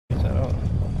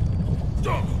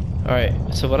Alright,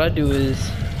 so what I do is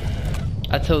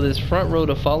I tell this front row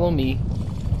to follow me.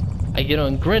 I get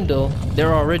on Grindel,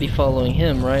 they're already following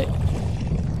him, right?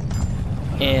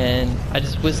 And I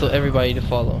just whistle everybody to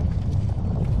follow.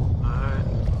 Alright,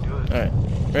 do it. Alright,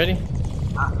 ready?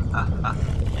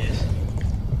 Yes.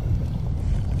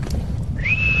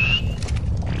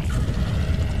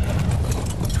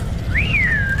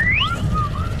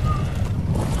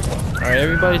 Alright,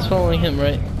 everybody's following him,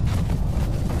 right?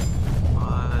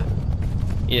 What?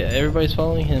 Yeah, everybody's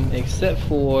following him except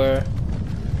for...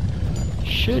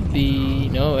 Should be...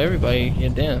 No, everybody. Yeah,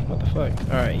 damn, what the fuck?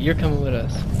 Alright, you're coming with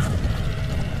us. I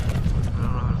don't know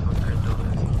how to fuck Grindel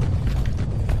is.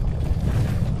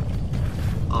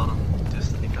 Oh, this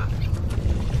thing got me.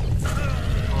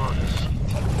 Oh, shit.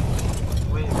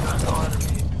 Wait, got on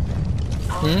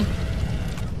me.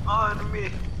 On me.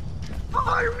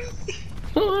 On me.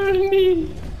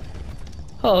 Army!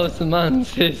 Oh, it's a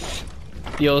mantis.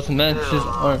 The old mantis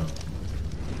arm.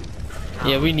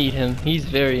 Yeah, we need him. He's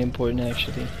very important,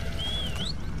 actually.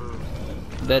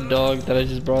 That dog that I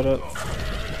just brought up.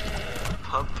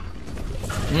 Pup.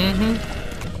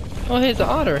 Oh, hey, it's an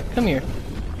otter. Come here.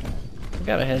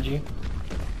 Forgot I had you.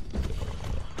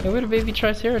 Hey, where the baby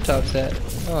Triceratops at?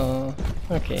 Oh,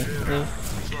 okay. Yeah.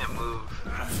 Can't move.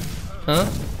 Huh?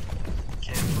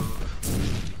 Can't move.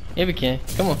 Yeah, we can.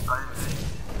 Come on.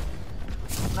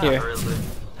 Not Here. really.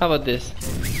 How about this?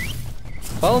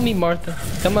 Follow me, Martha.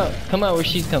 Come out. Come out where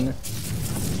she's coming.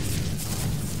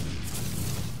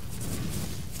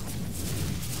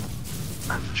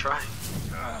 I'm trying.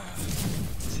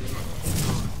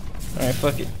 Alright,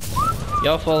 fuck it.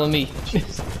 Y'all follow me.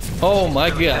 Oh my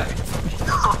god.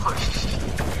 Oh, shit.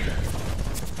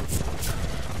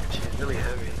 She's really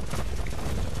heavy.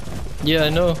 Yeah, I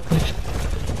know.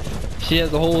 She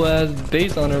has a whole ass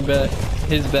base on her back.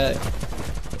 His back.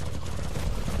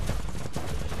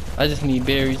 I just need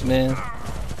berries, man.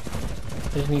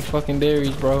 I just need fucking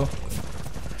berries, bro.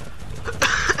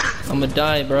 I'ma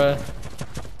die, bruh.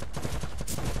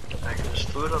 I can just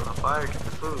food on the fire, get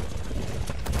the food.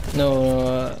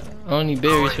 No, I don't need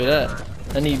berries for that.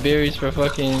 I need berries for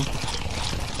fucking...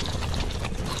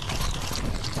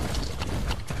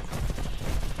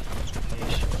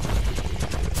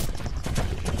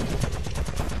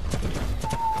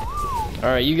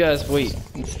 Alright, you guys wait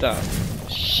and stop.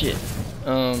 Shit.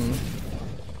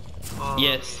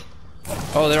 Yes.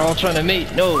 Oh, they're all trying to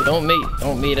mate. No, don't mate.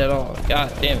 Don't mate at all.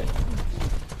 God damn it.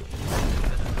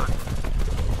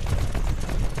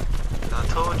 I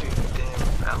told you,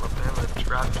 damn Alabama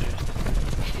Raptors.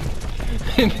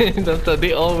 I thought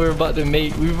they all were about to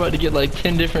mate. We were about to get like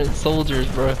 10 different soldiers,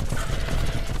 bro.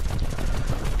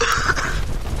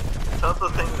 Tell the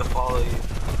thing to follow you.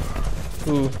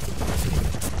 Ooh.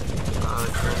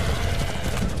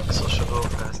 So she'll go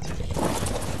past you.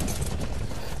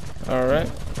 Alright.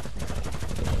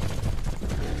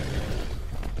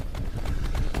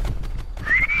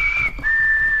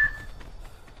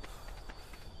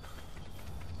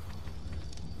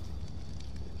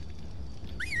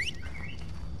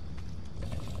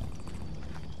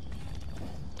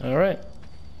 Alright.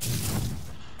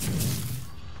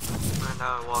 Right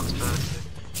now it walks past you.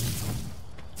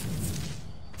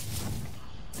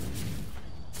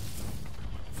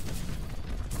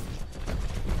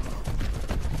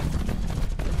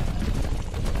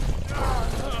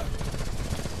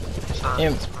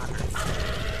 Damn.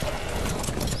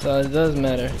 So it does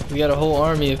matter. We got a whole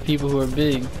army of people who are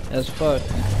big as fuck.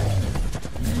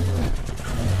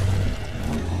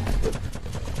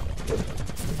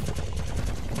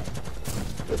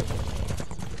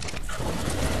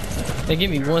 Hey, give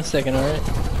me 1 second, alright?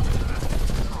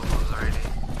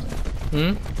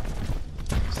 Hmm?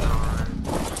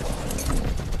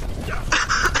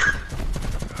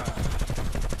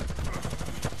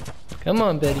 Come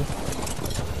on, Betty.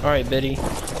 Alright, Betty.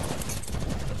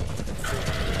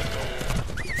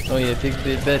 Oh yeah,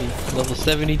 big Betty. Level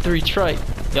 73 trike.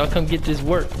 Y'all come get this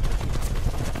work.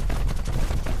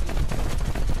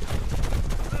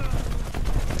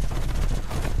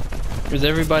 Is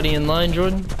everybody in line,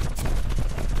 Jordan?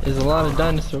 There's a lot of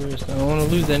dinosaurs. I don't want to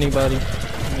lose anybody.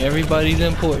 Everybody's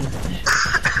important.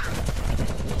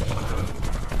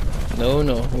 No,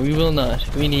 no, we will not.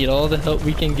 We need all the help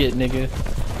we can get, nigga.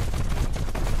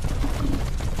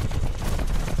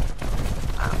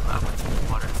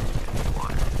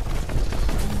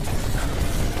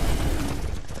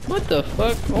 What the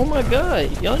fuck? Oh my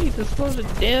god, y'all need to slow the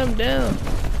damn down.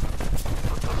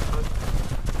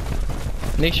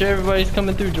 Make sure everybody's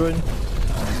coming through, Jordan.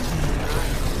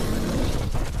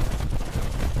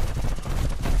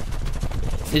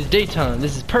 It's daytime,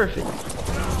 this is perfect.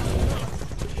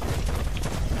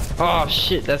 Oh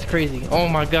shit, that's crazy. Oh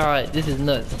my god, this is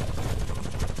nuts.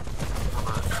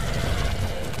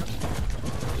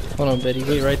 Hold on, Betty,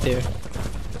 wait right there.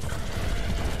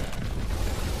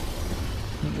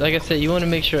 Like I said, you want to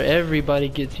make sure everybody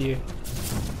gets here.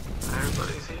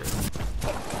 Everybody's here.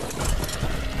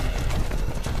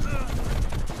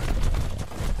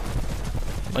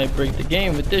 Might break the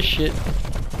game with this shit.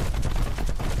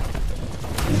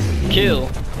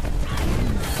 Kill.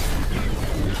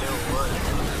 Kill what?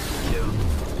 Kill.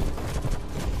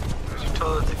 You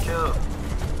told it to kill.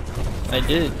 I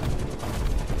did.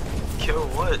 Kill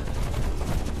what?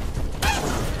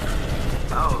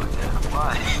 Oh, yeah,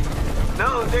 why?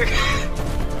 No, nigga.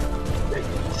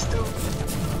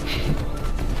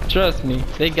 Stupid. Trust me,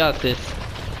 they got this.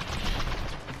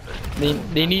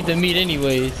 They need to meet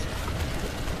anyways.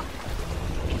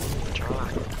 Try.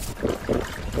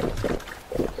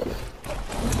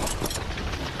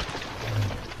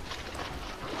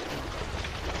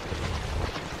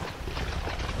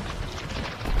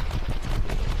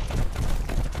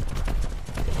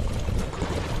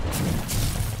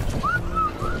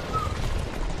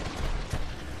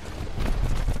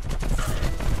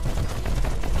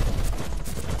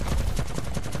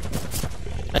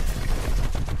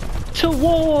 To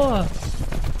war!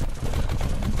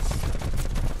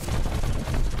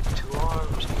 2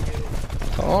 arms,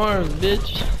 nigga. To arms,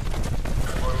 bitch.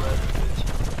 4 left, bitch.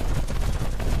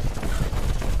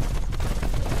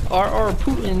 RR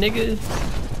Putin, nigga.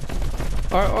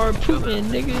 RR Putin,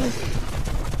 nigga.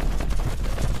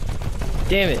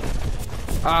 Damn it.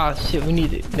 Ah, shit, we need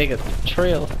to make a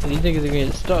trail. These niggas are gonna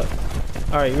get stuck.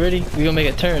 Alright, you ready? We gonna make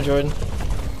a turn, Jordan.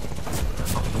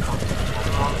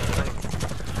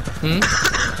 Hmm?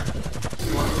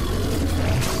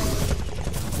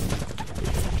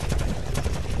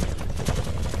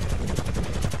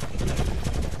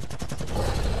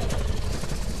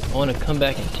 I want to come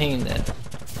back and tame that.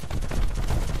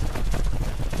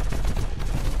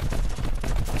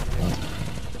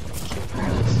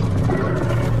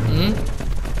 Hmm?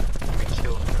 We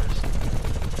kill first.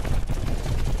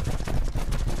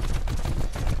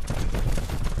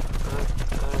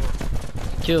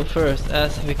 Kill first,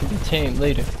 ask if it can be tamed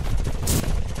later.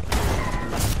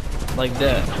 Like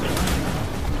that.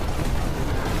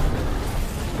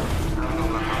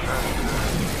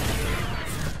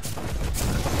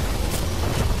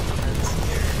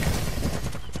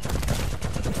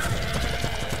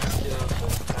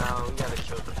 Now we gotta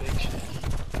kill the big shit.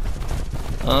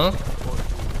 Huh? We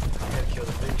gotta kill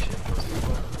the big shit.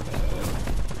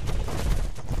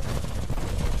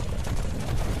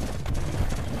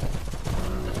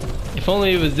 If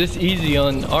only it was this easy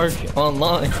on Ark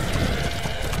Online.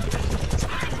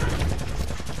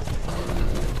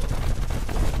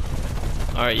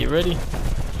 Alright, you ready?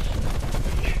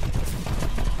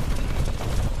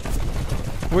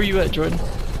 Where you at, Jordan?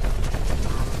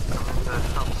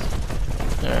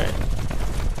 Alright.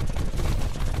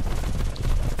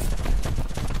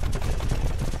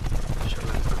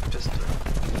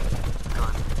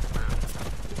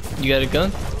 You got a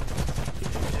gun?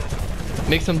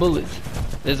 Make some bullets.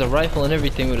 There's a rifle and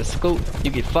everything with a scope.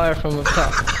 You get fire from up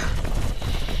top.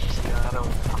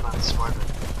 I'm not smart.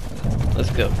 Let's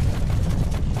go.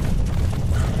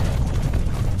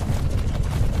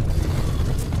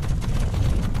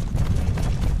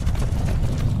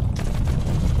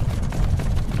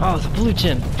 Oh, it's a blue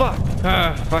gem. Fuck.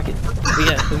 Ah, fuck it.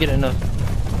 We get enough.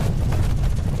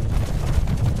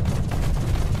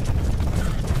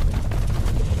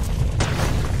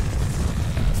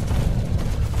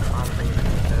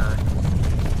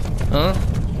 Huh?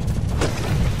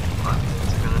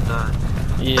 Gonna die.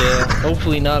 Yeah,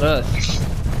 hopefully not us.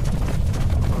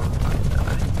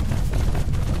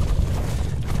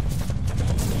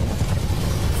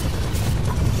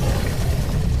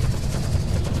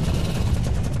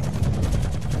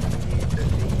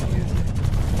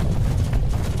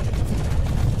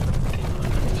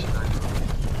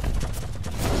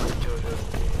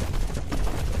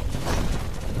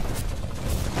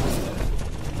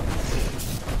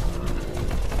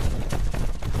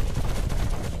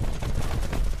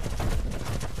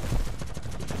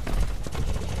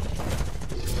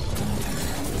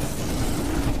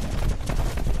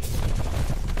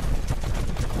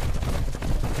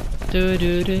 Do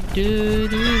do do do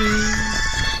do.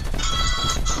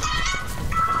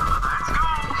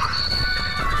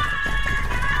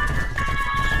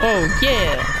 Oh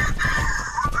yeah.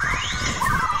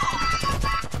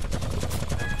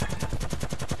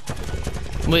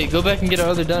 Wait, go back and get our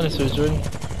other dinosaurs, Jordan.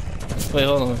 Wait,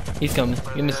 hold on. He's coming.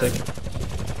 Give me a second.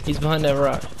 He's behind that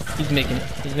rock. He's making it.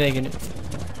 He's making it.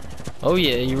 Oh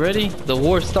yeah, you ready? The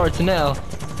war starts now.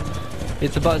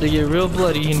 It's about to get real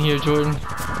bloody in here, Jordan.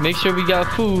 Make sure we got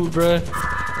food, bruh.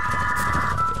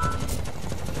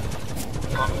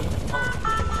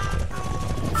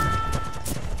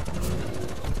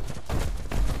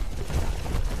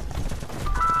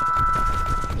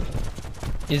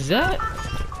 Is that?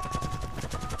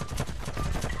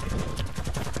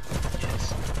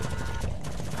 Yes.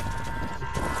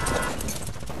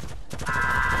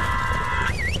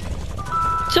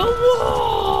 The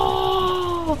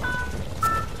wall!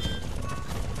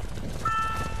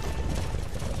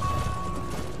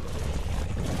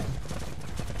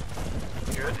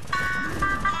 Good.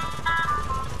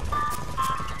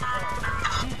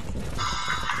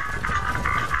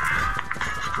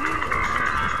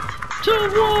 The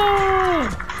wall!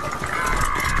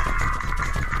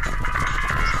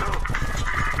 Let's go.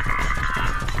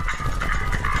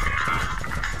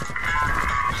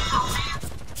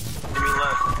 Give me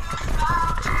left.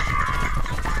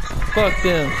 Fuck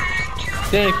them.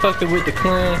 They ain't fucking with the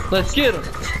clan. Let's get them.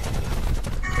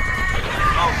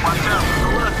 Oh, watch out. Go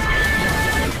left.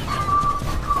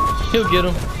 He'll get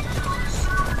him.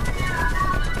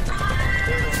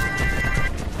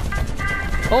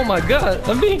 Oh my god,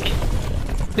 Amik!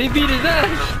 They beat his ass!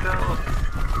 Let's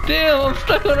go. Damn, I'm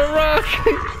stuck on a rock!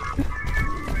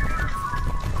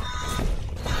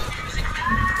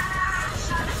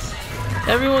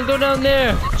 Everyone go down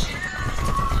there!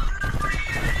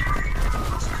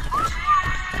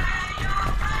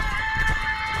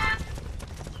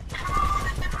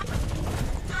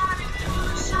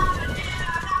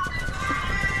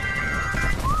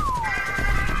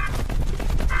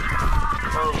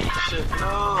 Oh shit,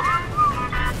 no.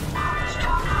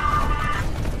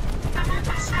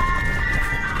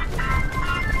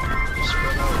 Just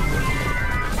run out.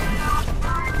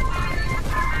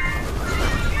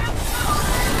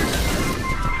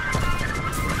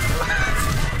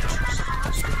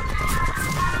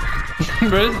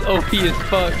 Bro, this is OP as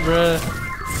fuck, bruh.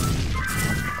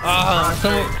 Ah,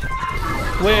 someone.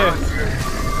 Where?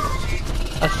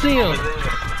 I see him! Over there.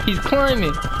 He's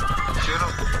climbing! Shoot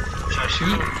him. Should I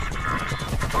shoot him?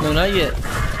 No, not yet.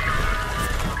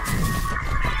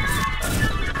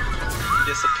 He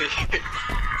disappeared.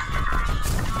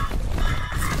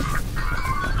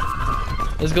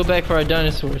 Let's go back for our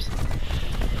dinosaurs.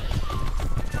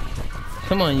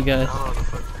 Come on, you guys. Oh, the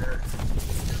fuck there.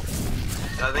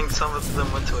 I think some of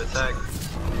them went to attack.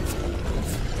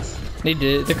 They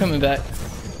did. They're coming back.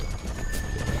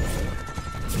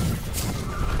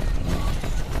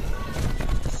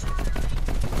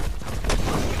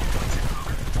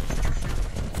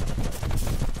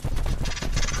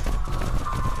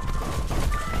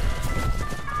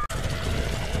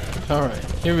 Alright,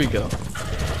 here we go.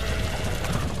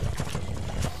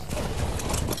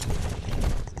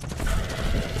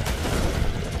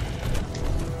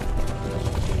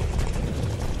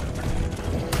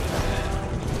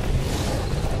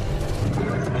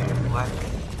 Black.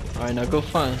 Alright, now go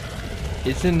find.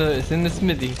 It's in the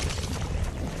smithy.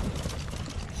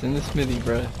 It's in the smithy,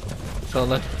 bruh. It's all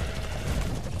left.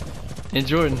 And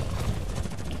Jordan,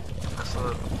 That's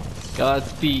what.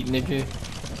 Godspeed, nigga.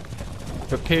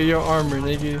 Prepare your armor,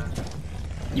 nigga.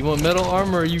 You want metal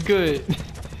armor or you good? I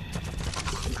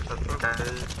think I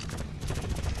did.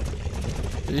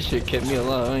 This shit kept me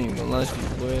alive, I ain't even gonna lie to you,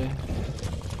 boy.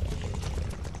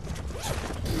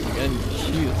 I need a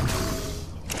shield.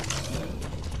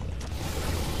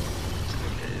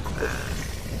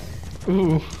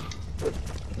 Ooh.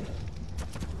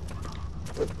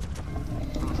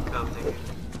 Let's go, nigga.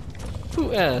 Who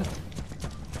asked?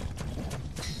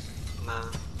 Nah.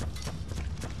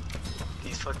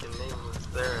 These fucking nameless,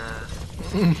 their ass.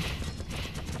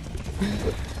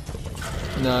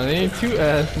 Nah, they ain't too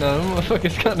ass. Nah, them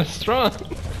motherfuckers kinda strong.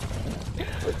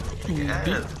 Yeah,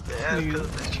 Beat- the ass niggas,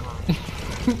 goes this strong.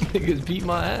 niggas beat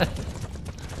my ass.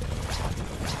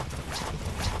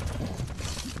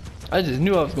 I just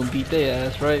knew I was gonna beat their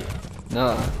ass, right?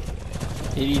 Nah.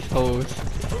 Hey, these hoes.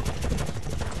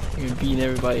 You're beating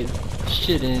everybody's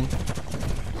shit in.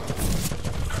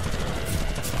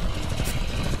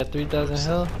 Got 3,000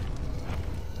 health?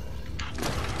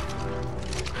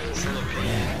 There's a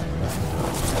centipede.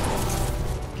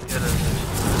 Get it.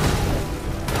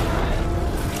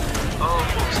 Oh,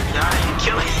 folks, yeah, you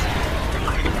kill it.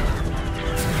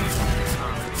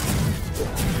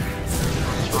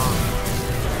 What's wrong?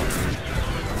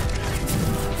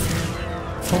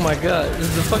 Oh my god, this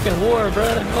is a fucking war,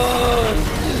 bruh. Oh,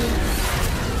 shit.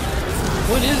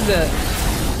 What is that?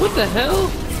 What the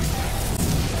hell?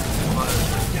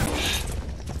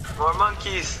 More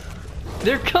monkeys.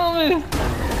 They're coming!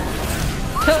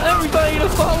 Tell everybody to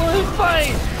follow and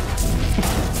fight!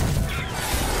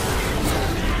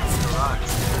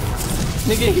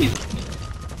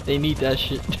 Nigga, they need that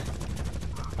shit.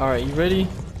 Alright, you ready?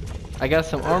 I got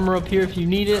some armor up here if you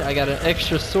need it. I got an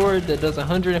extra sword that does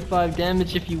 105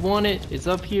 damage if you want it. It's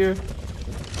up here.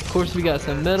 Of course, we got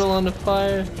some metal on the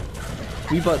fire.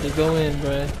 We about to go in,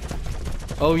 bruh.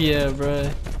 Oh yeah,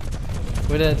 bruh.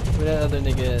 Where that other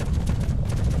nigga at?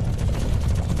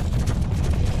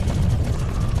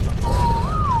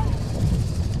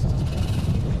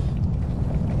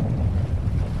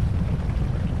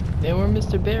 Man, where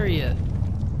Mr. Barry at?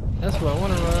 That's where I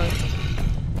wanna run.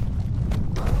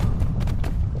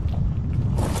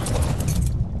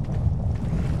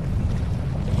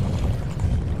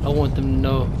 I want them to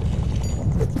know.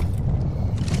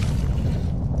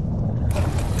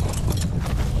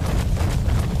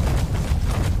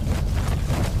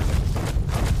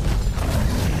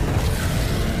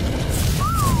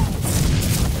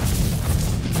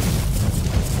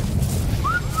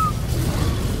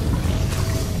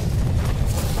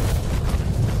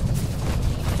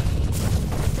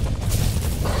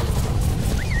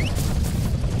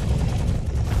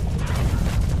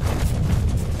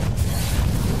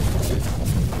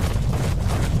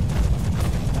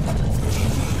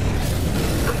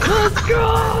 Let's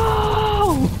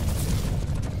go!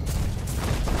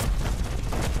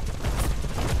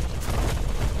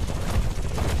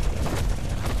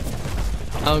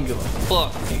 I don't give a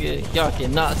fuck, nigga. Y'all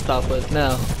cannot stop us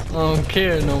now. I don't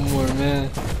care no more, man.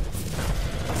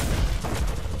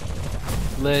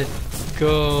 Let's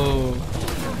go.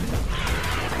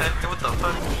 Hey, what the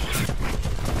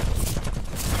fuck?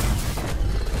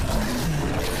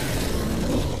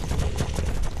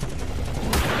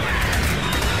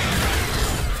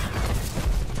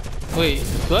 Wait,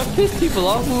 do I piss people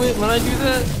off when I do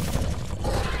that?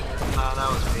 Nah, that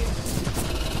was me.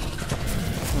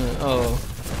 Oh.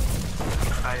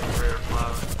 I ate rare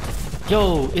flower.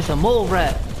 Yo, it's a mole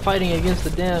rat fighting against the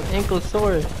damn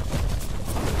ankylosaurus.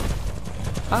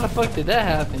 How the fuck did that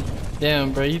happen?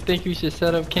 Damn, bro, you think we should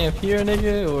set up camp here,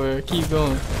 nigga, or keep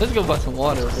going? Let's go buy some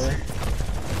water, bro.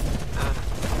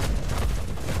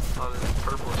 Oh, this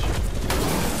purple shit.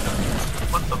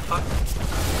 What the fuck?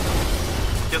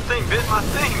 Your thing bit my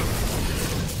thing!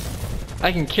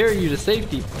 I can carry you to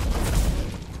safety.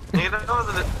 Nigga,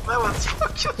 that was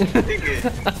fucking nigga.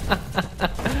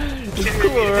 It's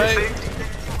cool, right? You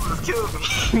almost killed me.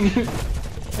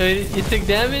 Hey, you took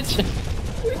damage?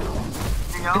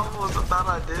 Nigga, I almost thought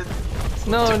I did.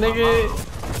 No, Took my nigga. mom.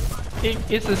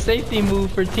 It's a safety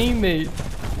move for teammates.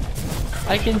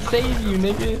 I can save you,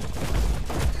 nigga.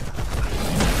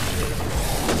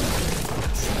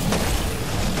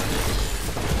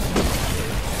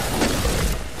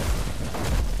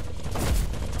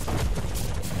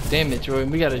 Damn it, Jordan,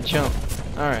 we gotta jump.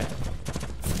 Alright.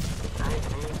 Alright,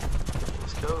 nigga.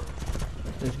 Let's go.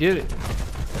 Let's get it.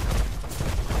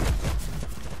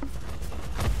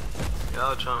 Yeah,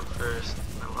 I'll jump first.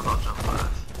 Then I'll jump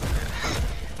last.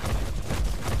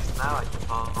 Now I can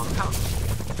fall on the couch.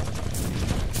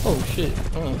 Oh shit.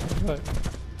 Oh, fuck.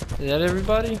 Is that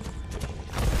everybody?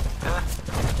 Yeah.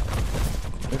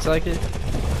 Looks like it.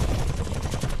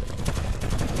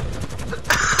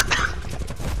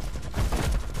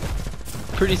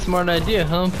 Pretty smart idea,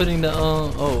 huh? Putting the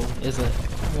oh, it's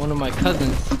one of my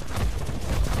cousins.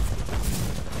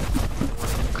 One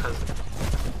of your cousins.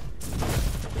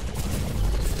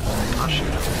 I'll shoot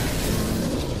him.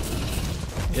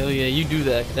 Hell yeah, you do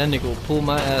that. That nigga will pull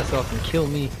my ass off and kill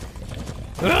me.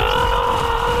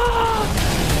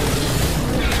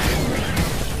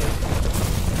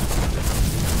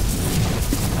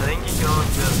 I think you can only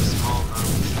do that with small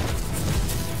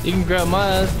amounts. You can grab my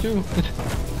ass too.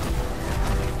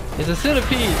 It's a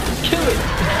centipede. Kill it.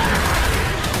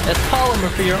 That's polymer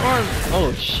for your arm.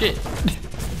 Oh shit.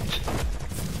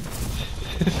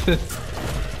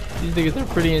 These niggas are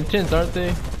pretty intense, aren't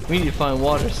they? We need to find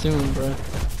water soon, bro. Yeah,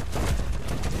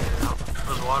 no,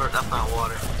 there's water. That's not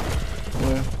water.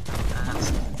 Where?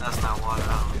 That's not water. I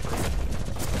don't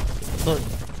think. Look,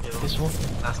 Yo, this one.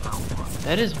 that's not water.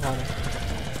 That is water.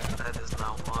 That is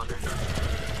not water.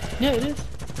 Yeah, it is.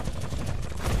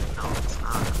 No, it's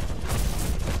not.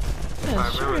 If Yeah, I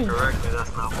sure. remember correctly,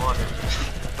 that's not water.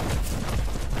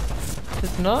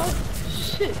 It's not?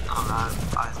 Shit. I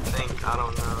think, I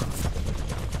don't know.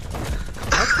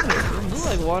 It looks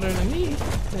like water to me.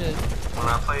 Yeah. When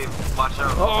I play, watch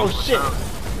out. Oh watch shit. out.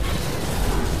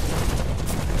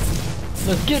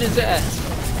 Let's get his ass.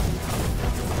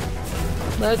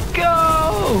 Let's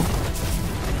go.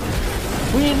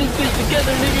 We in this bitch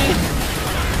together, nigga.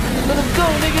 Let him go,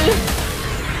 nigga.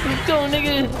 Let's go,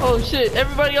 nigga. Oh shit,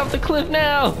 everybody off the cliff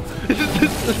now.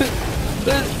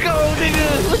 Let's go,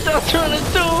 nigga. What y'all trying to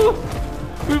do?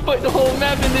 We fight the whole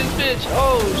map in this bitch.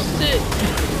 Oh shit.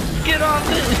 Get off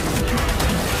it.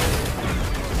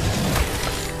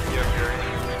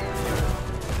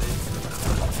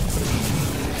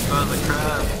 Oh, the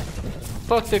crab.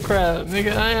 Fuck the crab,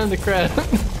 nigga. I am the crab. Okay,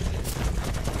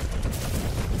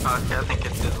 I think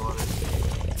it's this one.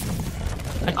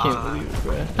 I can't believe it,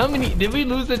 bruh. How many? Did we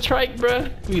lose the trike,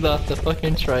 bruh? We lost the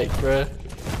fucking trike, bruh.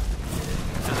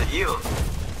 There's a eel.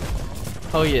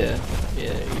 Oh yeah.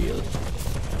 Yeah, eels.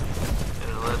 And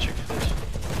an electric fish.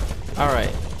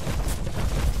 Alright.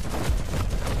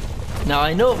 Now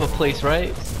I know of a place,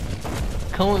 right?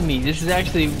 Come with me. This is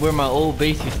actually where my old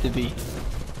base used to be.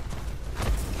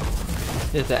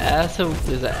 There's an ass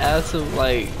of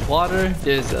like water.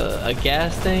 There's a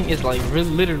gas thing. It's like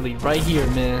literally right here,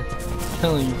 man. I'm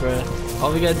telling you, bruh.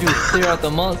 All we gotta do is clear out the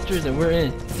monsters and we're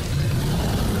in.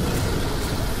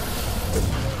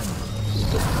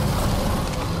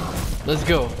 Let's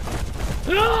go.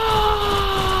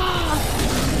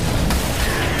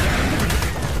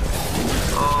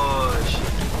 Oh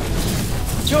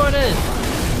shit. Jordan!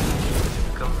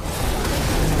 Come on.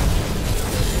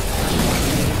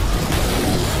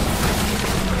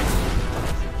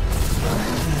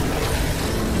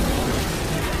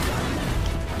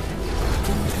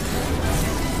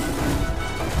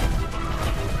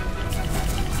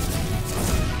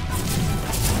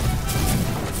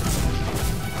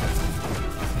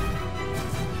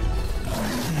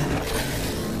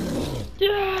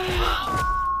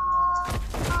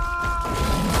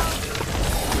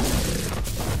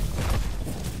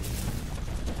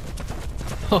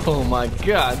 Oh my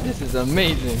god, this is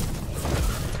amazing.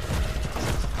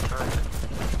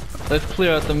 Let's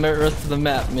clear out the rest of the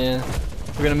map, man.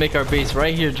 We're gonna make our base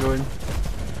right here, Jordan.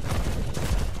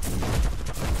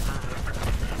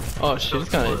 Oh shit, it's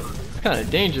kinda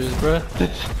dangerous, bruh.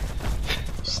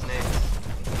 Snakes.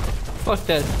 Fuck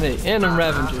that snake and them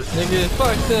Ravengers, nigga.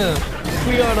 Fuck them.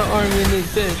 We are the army in this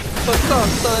bitch. Fuck off,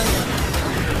 son.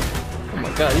 Oh my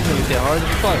god, these niggas hit hard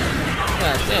as fuck.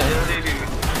 God damn. Yeah, they do.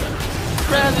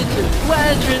 Ravager,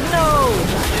 Ladrin, no!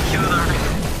 They killed our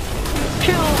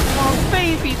Kill my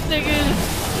babies, nigga!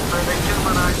 They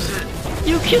killed our shit.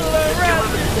 You killed our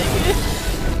Ravager, nigga!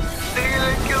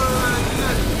 They killed our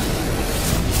shit.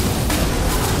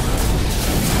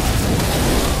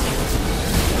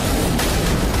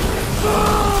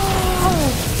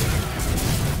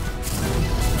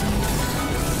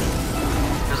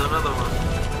 There's another one.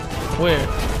 Where?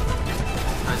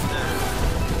 Right there.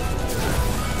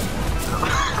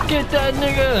 Get that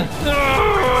nigga! No!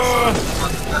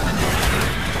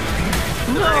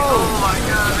 Oh my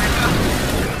god,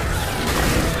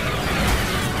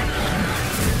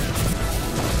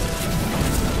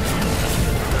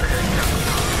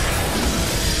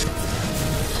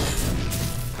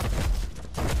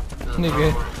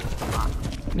 nigga.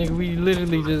 Nigga, we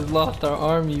literally just lost our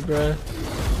army, bruh.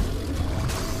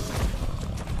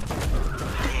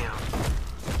 Damn.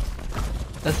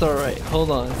 That's alright,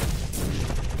 hold on.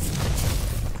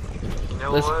 You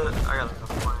know Let's- what? I got a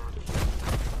plan.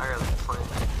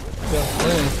 Yeah,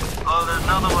 Oh, there's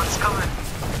another one. It's coming.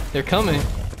 they're coming.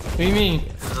 What do you mean?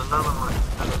 There's another one.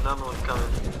 There's another one coming.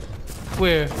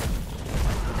 Where?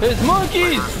 There's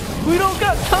monkeys! We don't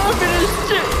got time for this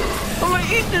shit! I'm gonna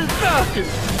eat this bastard!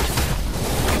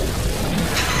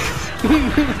 We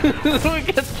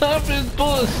got time for this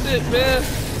bullshit, man!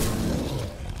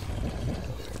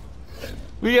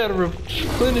 We gotta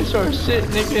replenish our shit,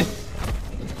 nigga.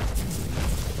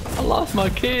 I lost my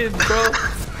kids, bro.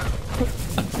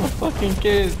 My fucking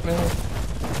kids, man.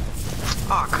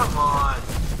 Oh, come on.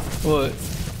 What?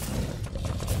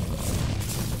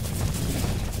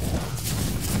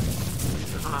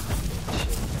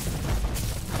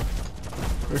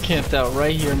 We're camped out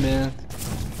right here, man.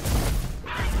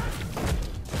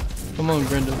 Come on,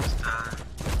 Grendel.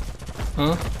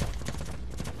 Huh?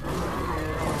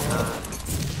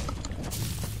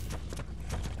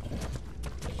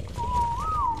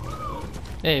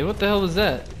 Hey, what the hell was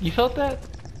that? You felt that?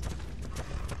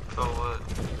 So what?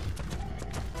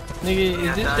 Nigga,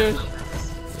 is this yours?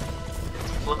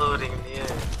 It's floating in the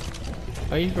air.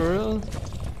 Are you for real?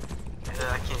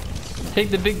 Yeah, I can't. Take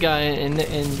the big guy and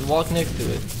walk next to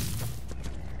it.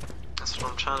 That's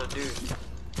what I'm trying to do.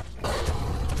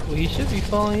 Well, he should be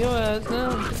following your ass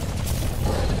now.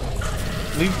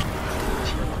 Leave.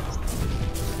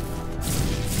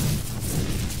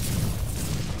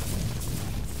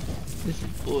 This is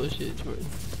bullshit, Jordan.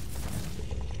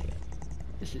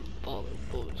 This is baller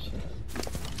bullshit.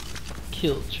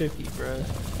 Kill Trippy, bruh.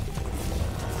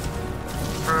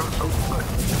 Bro, what the fuck?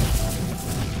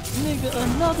 Nigga,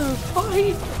 another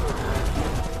fight?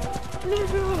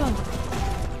 Nigga!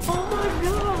 Oh my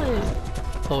god!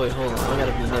 Oh wait, hold on, I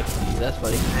gotta be next to you, that's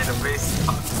funny. And the base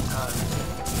about to die.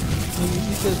 Nigga,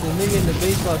 you said the nigga in the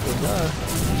base about to die.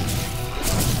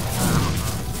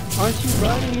 Aren't you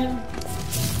riding him?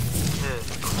 Yeah,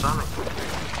 I'm trying to.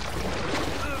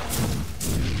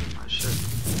 I should.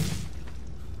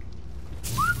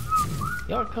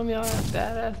 Y'all come y'all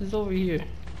badasses over here.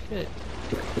 Shit.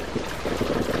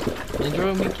 And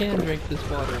Jordan, we can drink this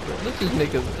water, bro. Let's just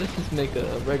make a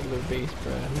regular base,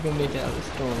 bro. We're gonna make it out of the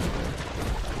storm, bro.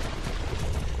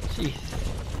 Jeez.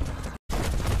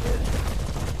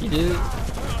 You did it?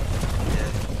 Yeah.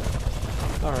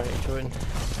 Alright, Jordan.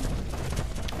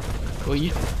 Well,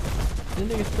 you... The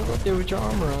nigga's still up there with your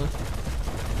armor on.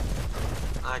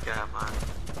 I got mine.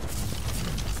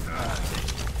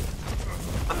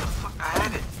 What the fuck? I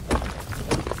had it.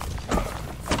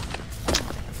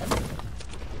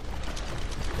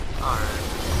 Alright.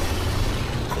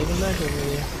 Take him back over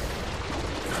here.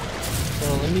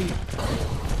 Hold on, let me...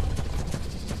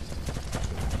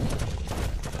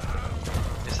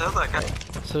 It sounds like I...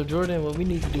 So Jordan, what we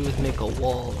need to do is make a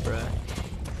wall, bruh.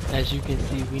 As you can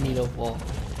see, we need a wall.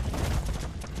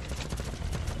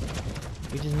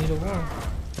 We just need a wall.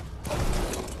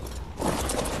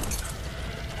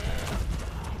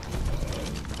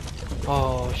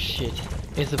 Oh shit.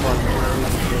 It's about to be.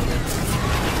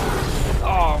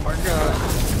 Oh my god.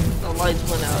 The lights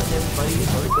went out and everybody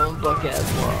started going buck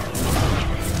ass wild.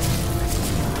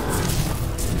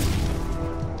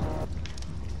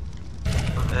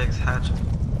 Eggs hatching.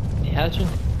 You hatching?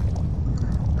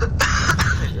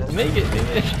 Make it,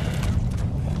 nigga.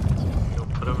 You'll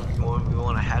put them, we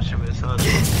want to hatch them as hell.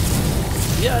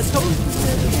 Yeah, I told you,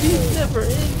 man. The beast never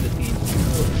ends with these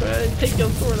people, bro. Take your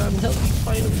sword out and help me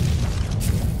fight them.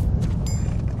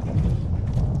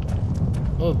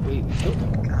 Oh, wait, we killed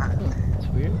him. God. Oh, that's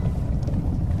weird.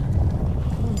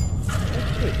 Oh,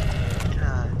 that's good.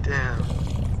 God damn.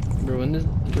 Bro, when this,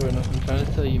 Jordan, I'm trying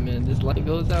to tell you, man, this light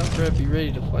goes out, bro, be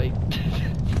ready to fight.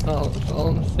 That's all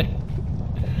I'm saying.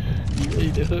 Be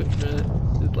ready to hook, man.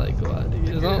 This light go out, nigga.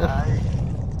 It's on.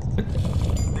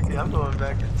 Nigga, I'm going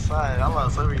back inside. I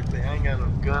lost everything. I ain't got no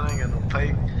gun, I ain't got no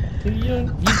pipe. You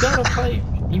got a pipe.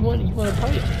 You want a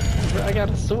pipe? Bro, I got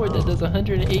a sword that does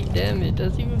 108 damage.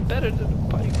 That's even better than a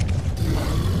pipe.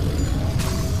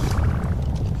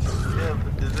 Yeah,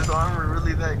 but is this armor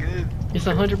really that good? It's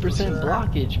 100%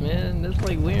 blockage, man. That's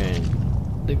like wearing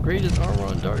the greatest armor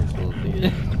on Dark Souls,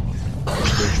 nigga.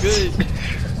 It's good.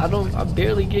 I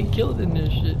barely get killed in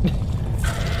this shit.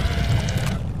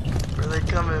 Are they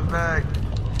coming back?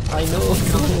 I know.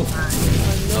 I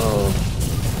know.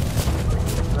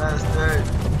 Bastard.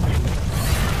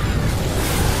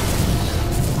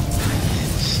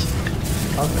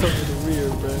 I'll cover the rear,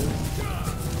 bro.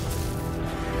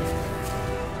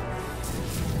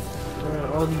 Bro,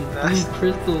 all these blue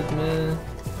crystals, man.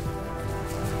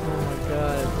 Oh my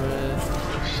god, bro.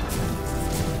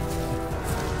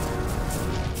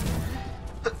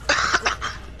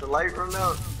 The light run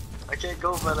out. I can't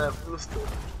go by that booster.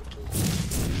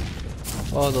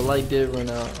 Oh, the light did run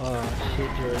out. Oh shit,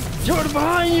 Jordan. Jordan,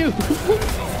 behind you!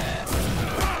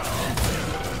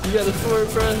 You got a sword,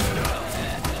 bro?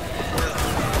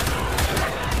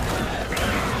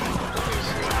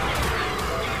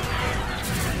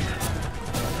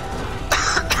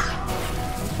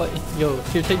 Yo,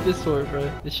 here, take this sword, bro.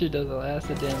 This shit does a lot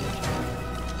of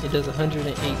damage. It does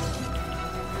 108.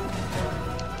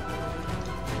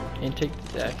 And take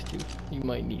this axe too. You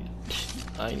might need it.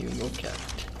 I ain't even gonna cap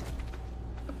it.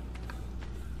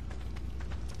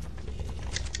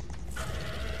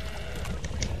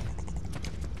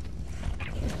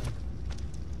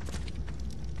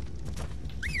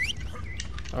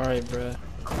 Alright, bruh.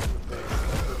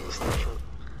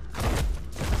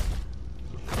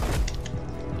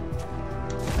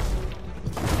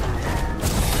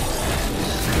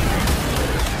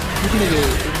 Nigga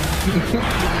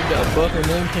got buff and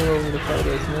then came over to fight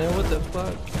us, man. What the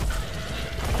fuck?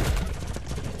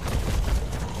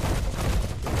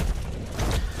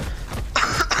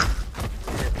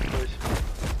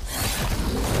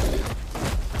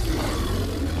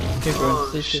 Okay, bro. Oh,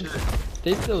 Stay shit. still.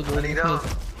 Stay still, Jordan. I need help.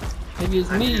 Nigga, it's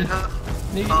I me. need help.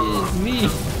 Nigga, it's me.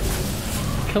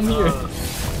 Come here.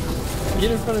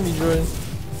 Get in front of me, Jordan.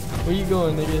 Where you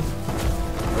going, nigga?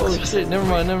 Oh shit, never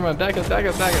mind. Back up. I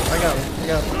got him.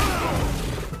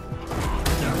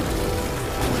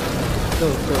 Go.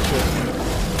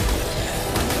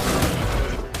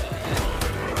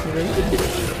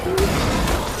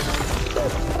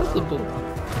 That's possible.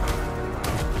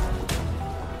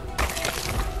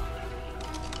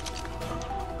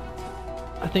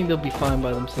 think they'll be fine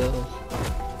by themselves.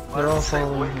 Why They're all does it say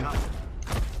following wake him. up?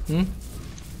 Hmm?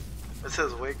 It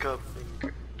says wake up.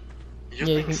 You're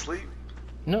Yeah, thinking sleep?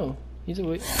 No, he's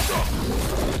awake.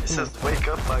 It says wake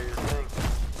up by your thing.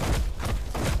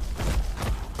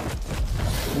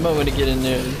 You might want to get in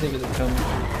there. These niggas are coming.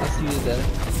 I see his ass.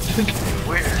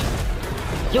 Where?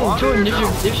 Yo, Water? Jordan, No.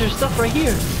 there's your stuff right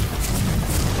here.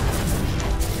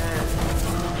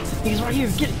 Yeah. He's right here.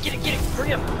 Get it.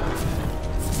 Hurry up.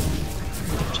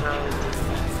 Trying to...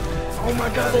 Oh my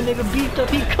god, that nigga beefed up.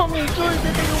 He coming, Jordan.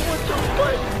 That nigga wants your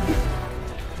butt.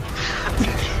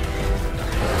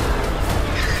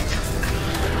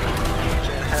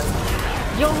 Can't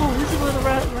have Yo, this is where the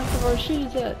rest of our shit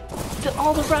is at.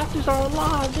 All the raptors are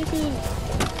alive,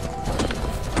 nigga.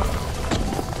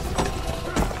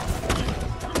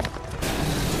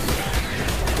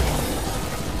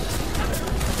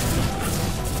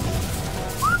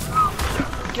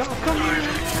 Yo, come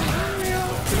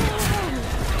here.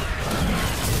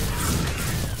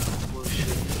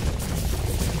 bullshit.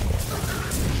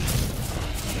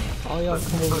 All y'all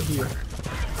come over here.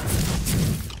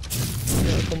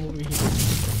 Y'all come over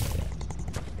here.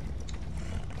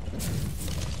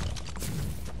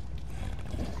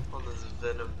 All this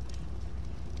venom.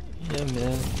 Yeah,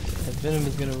 man. That venom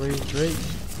is gonna raise Drake.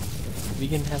 We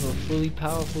can have a fully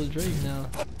powerful Drake now.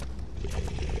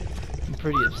 I'm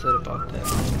pretty upset about that.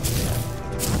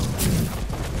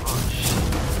 Oh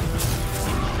shit.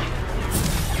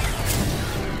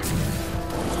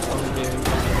 I'm very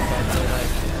upset about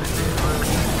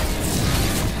that.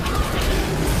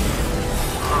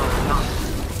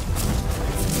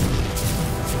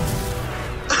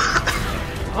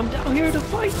 I'm down here to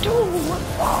fight too. What?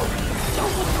 Oh,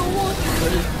 what's going on?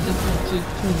 But this is just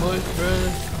too much,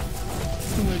 bruh.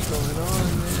 Too much going on,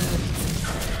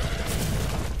 man.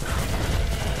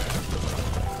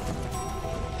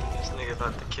 This nigga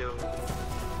about to kill me.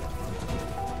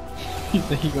 He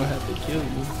said he gonna have to kill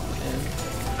you, man.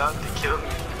 About to kill me.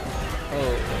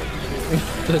 Oh, shit.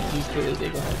 Thought you said they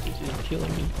gonna have to just kill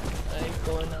me. I ain't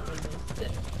going out with no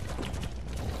step.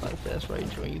 That's right,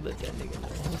 Jordan. You let that nigga know.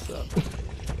 What's up?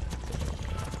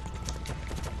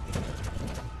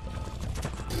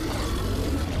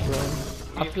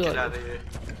 Bro, I feel Get like out of here.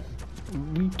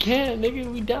 we can't,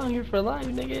 nigga. We down here for life,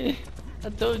 nigga. I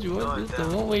told you, Going this is a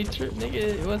down. one-way trip,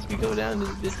 nigga. Once we go down,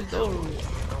 this is over with.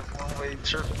 One way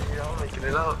trip, nigga. I'm making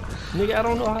it out. Nigga, I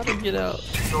don't know how to get out.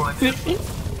 Going in.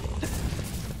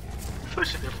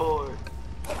 Pushing it forward.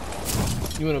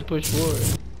 You wanna push forward?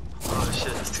 Oh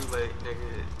shit, it's too late, nigga.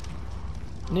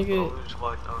 Nigga, Oh, we just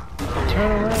walked on.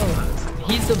 turn around.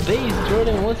 He's the base,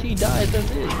 Jordan. Once he dies,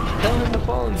 that's it. Tell him to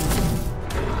follow you.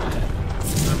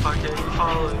 If I can't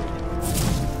follow you.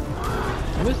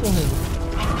 Whistle him.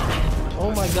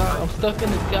 Oh my god, I'm stuck in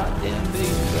this goddamn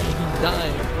base, bro. He's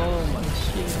dying. Oh my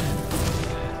shit.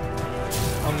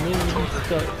 I'm literally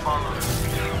stuck. Follow me.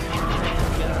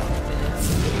 God damn.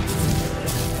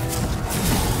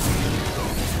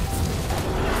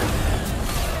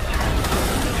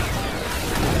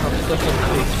 I'm stuck in the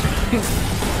base.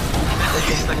 Stuck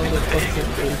in the motherfucking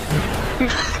base.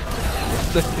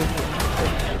 Stuck in the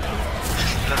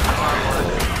That's how I want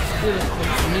it. shit.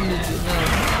 I'm in it now.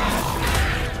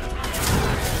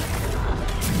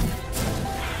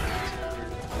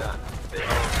 Yeah, they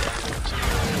all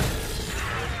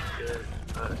good.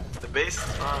 The base is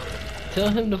fine. Tell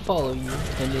him to follow you,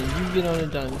 and then you get on a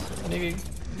dinosaur. Nigga,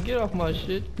 get off my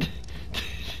shit.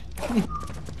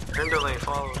 Grindel ain't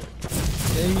following.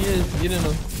 There he is, get in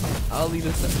him. I'll lead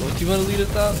us out. What, you wanna lead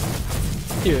us out?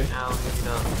 Here. Now, you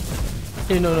know.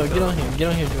 Here, no, get on him. Get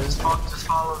on him, Jordan. Just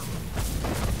follow me.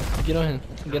 Get on him.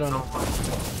 Get on him.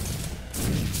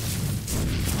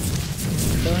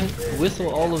 Tell him, whistle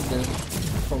all of them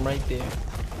from right there.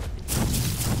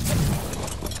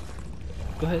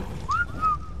 Go ahead.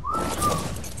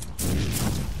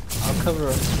 I'll cover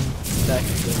us from back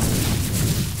of them.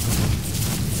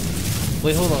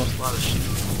 Wait, hold on. A lot of shit.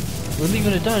 We're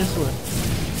leaving a dinosaur.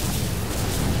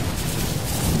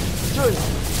 Jordan!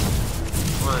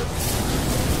 What?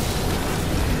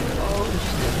 Oh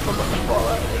shit, I'm about to fall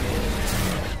out.